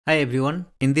Hi everyone,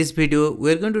 in this video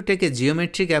we are going to take a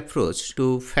geometric approach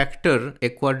to factor a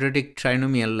quadratic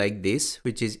trinomial like this,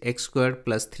 which is x squared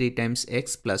plus 3 times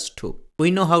x plus 2. We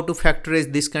know how to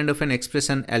factorize this kind of an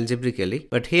expression algebraically,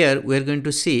 but here we are going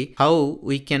to see how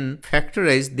we can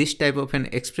factorize this type of an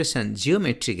expression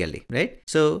geometrically, right?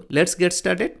 So let's get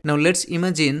started. Now let's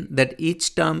imagine that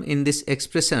each term in this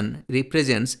expression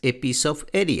represents a piece of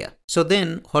area. So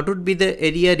then what would be the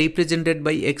area represented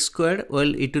by x squared?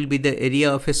 Well, it will be the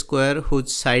area of a square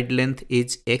whose side length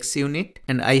is x unit,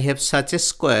 and I have such a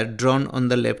square drawn on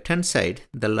the left hand side,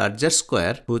 the larger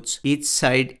square whose each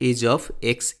side is of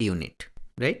x unit.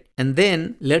 Right? And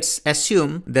then let's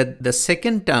assume that the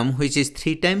second term, which is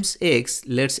 3 times x,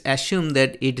 let's assume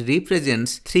that it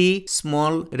represents 3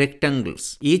 small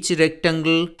rectangles. Each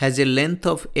rectangle has a length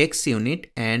of x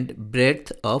unit and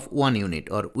breadth of 1 unit,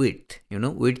 or width,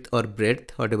 width or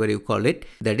breadth, whatever you call it,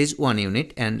 that is 1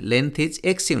 unit, and length is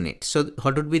x unit. So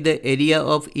what would be the area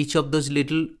of each of those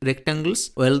little rectangles?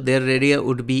 Well, their area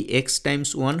would be x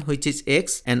times 1, which is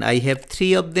x, and I have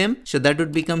 3 of them, so that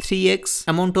would become 3x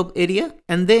amount of area.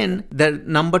 And then the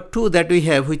number 2 that we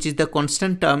have, which is the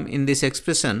constant term in this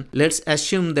expression, let's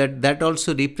assume that that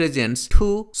also represents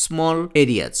 2 small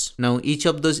areas. Now each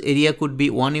of those area could be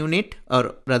 1 unit,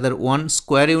 or rather 1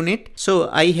 square unit. So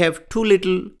I have 2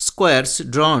 little squares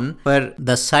drawn where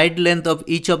the side length of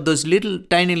each of those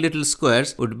tiny little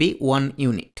squares would be 1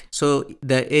 unit. So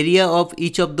the area of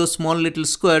each of those small little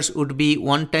squares would be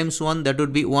 1 times 1, that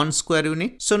would be 1 square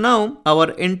unit. So now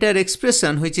our entire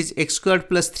expression, which is x squared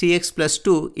plus 3x plus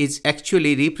 2, is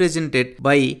actually represented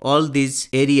by all these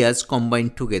areas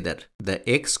combined together. The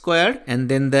x squared, and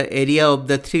then the area of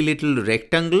the 3 little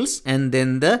rectangles, and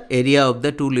then the area of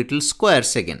the 2 little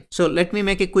squares again. So let me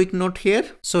make a quick note here.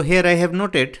 So here I have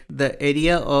noted the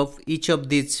area of each of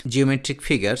these geometric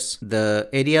figures. The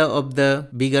area of the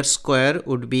bigger square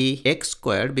would be x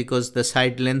squared because the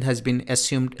side length has been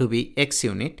assumed to be x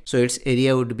unit. So its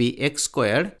area would be x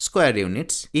squared square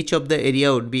units. Each of the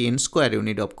area would be in square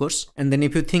unit, of course. And then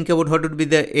if you think about what would be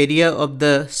the area of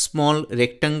the small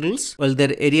rectangles, well,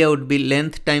 their area would be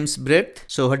length times breadth.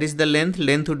 So what is the length?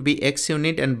 Length would be x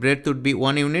unit and breadth would be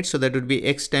 1 unit. So that would be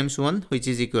x times 1, which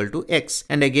is equal to x.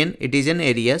 And again, it is an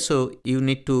area. So you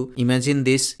need to imagine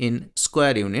this in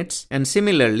square units. And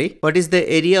similarly, what is the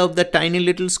area of the tiny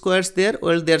little squares there?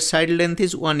 Well, their side length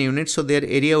is 1 unit. So their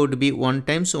area would be 1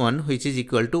 times 1, which is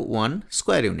equal to 1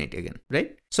 square unit again,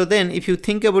 right? So then if you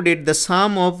think about it, the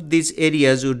sum of these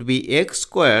areas would be x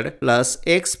squared plus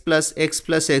x plus x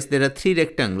plus x. There are 3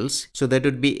 rectangles. So that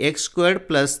would be x squared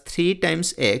plus 3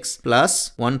 times x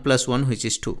plus 1 plus 1, which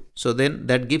is 2. So then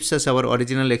that gives us our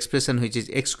original expression, which is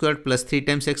x squared plus 3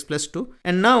 times x plus 2.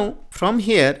 And now from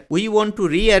here, we want to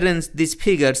rearrange these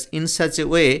figures in such a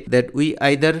way that we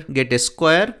either get a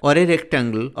square or a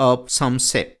rectangle of some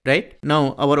shape, right?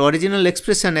 Now our original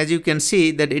expression, as you can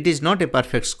see, that it is not a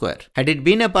perfect square. Had it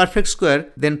been a perfect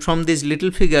square, then from these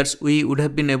little figures we would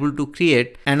have been able to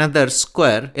create another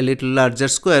square, a little larger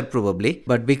square probably.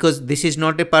 But because this is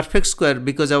not a perfect square,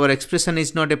 because our expression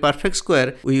is not a perfect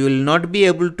square, we will not be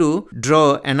able to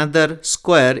draw another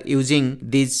square using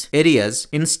these areas.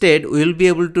 Instead, we will be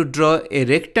able to draw a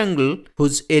rectangle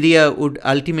whose area would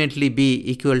ultimately be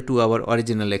equal to our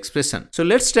original expression. So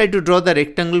let's try to draw the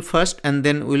rectangle first, and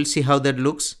then we'll see how that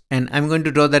looks. And I'm going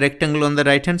to draw the rectangle on the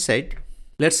right hand side.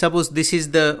 Let's suppose this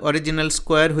is the original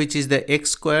square, which is the x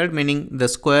squared, meaning the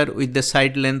square with the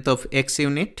side length of x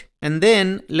unit. And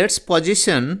then let's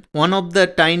position one of the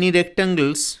tiny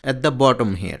rectangles at the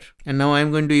bottom here. And now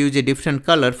I'm going to use a different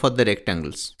color for the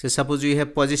rectangles. So suppose we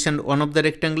have positioned one of the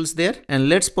rectangles there, and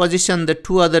let's position the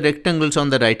 2 other rectangles on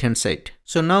the right hand side.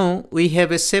 So now we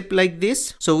have a shape like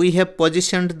this. So we have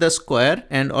positioned the square,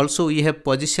 and also we have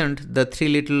positioned the 3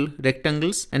 little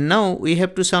rectangles. And now we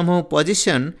have to somehow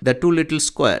position the 2 little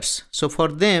squares. So for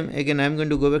them, again, I'm going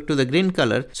to go back to the green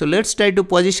color. So let's try to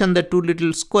position the 2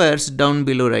 little squares down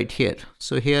below right here.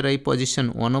 So here I position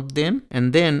one of them,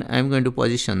 and then I'm going to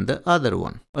position the other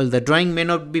one. Well, the drawing may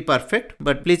not be perfect,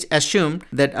 but please assume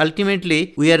that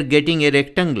ultimately we are getting a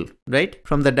rectangle, right?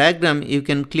 From the diagram, you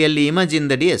can clearly imagine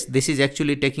that yes, this is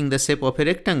actually taking the shape of a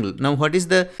rectangle. Now, what is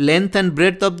the length and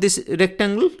breadth of this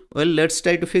rectangle? Well, let's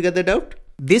try to figure that out.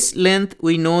 This length,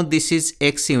 we know this is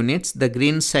x units, the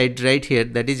green side right here,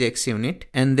 that is x unit.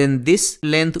 And then this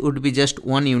length would be just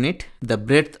 1 unit. The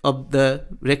breadth of the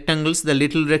rectangles, the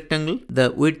little rectangle,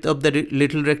 the width of the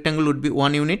little rectangle would be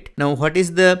 1 unit. Now what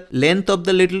is the length of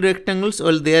the little rectangles?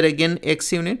 Well, they are again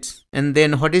x units. And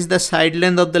then what is the side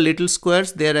length of the little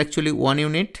squares? They are actually 1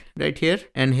 unit right here,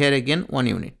 and here again 1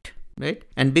 unit. right?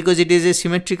 And because it is a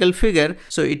symmetrical figure,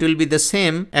 so it will be the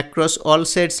same across all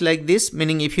sides like this,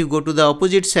 meaning if you go to the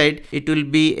opposite side, it will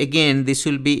be again, this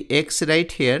will be x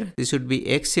right here, this would be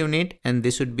x unit, and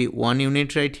this would be 1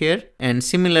 unit right here. And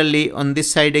similarly on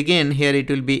this side again, here it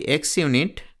will be x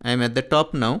unit. I am at the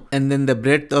top now, and then the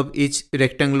breadth of each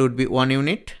rectangle would be 1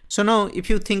 unit. So now if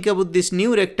you think about this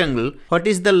new rectangle, what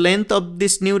is the length of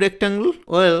this new rectangle?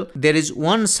 Well, there is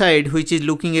one side which is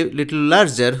looking a little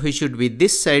larger, which should be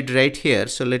this side right here.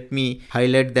 So let me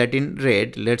highlight that in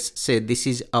red. Let's say this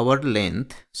is our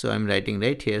length. So I'm writing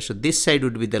right here. So this side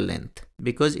would be the length,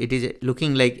 because it is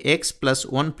looking like x plus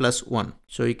 1 plus 1.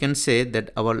 So you can say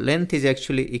that our length is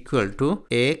actually equal to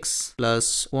x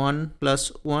plus 1 plus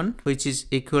 1, which is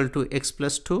equal to x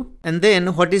plus 2. And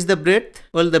then what is the breadth?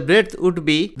 Well, the breadth would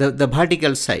be the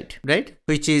vertical side, right?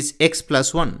 Which is x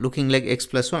plus 1, looking like x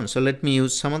plus 1. So let me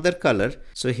use some other color.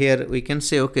 So here we can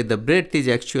say, okay, the breadth is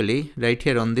actually right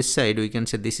here on this side. We can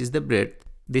say this is the breadth.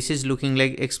 This is looking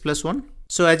like x plus 1.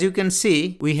 So as you can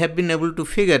see, we have been able to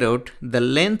figure out the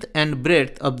length and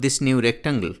breadth of this new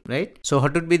rectangle, right? So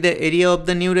what would be the area of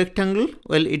the new rectangle?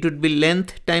 Well, it would be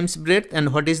length times breadth.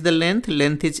 And what is the length?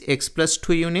 Length is x plus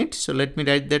 2 units. So let me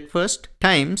write that first.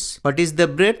 Times, what is the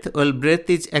breadth? Well, breadth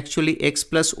is actually x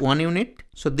plus 1 unit.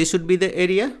 So this would be the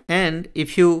area. And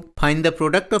if you find the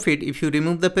product of it, if you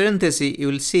remove the parenthesis, you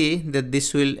will see that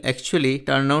this will actually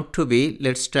turn out to be,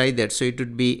 let's try that. So it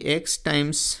would be x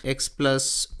times x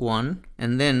plus 1,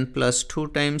 and then plus 2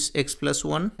 times x plus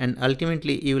 1, and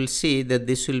ultimately you will see that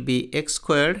this will be x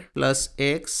squared plus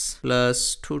x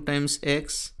plus 2 times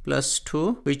x plus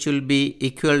 2, which will be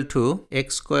equal to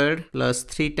x squared plus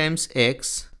 3 times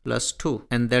x plus 2,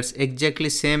 and that's exactly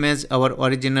same as our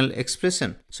original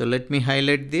expression. So let me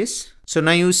highlight this. So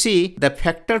now you see the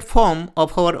factored form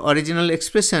of our original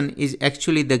expression is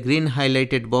actually the green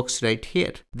highlighted box right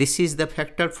here. This is the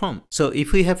factored form. So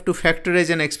if we have to factorize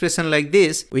an expression like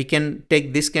this, we can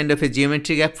take this kind of a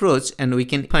geometric approach and we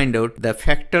can find out the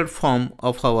factored form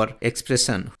of our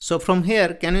expression. So from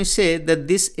here, can we say that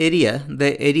this area,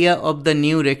 the area of the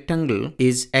new rectangle,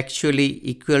 is actually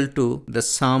equal to the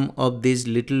sum of these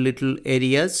little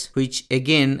areas, which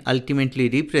again ultimately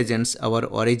represents our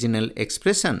original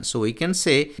expression. So we can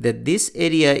say that this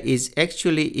area is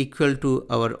actually equal to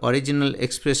our original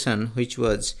expression, which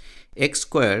was x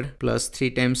squared plus 3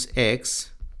 times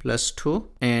x plus 2.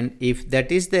 And if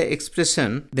that is the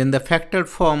expression, then the factored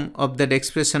form of that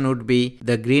expression would be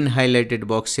the green highlighted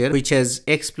box here, which has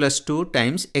x plus 2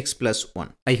 times x plus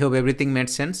 1. I hope everything made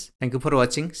sense. Thank you for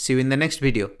watching. See you in the next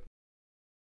video.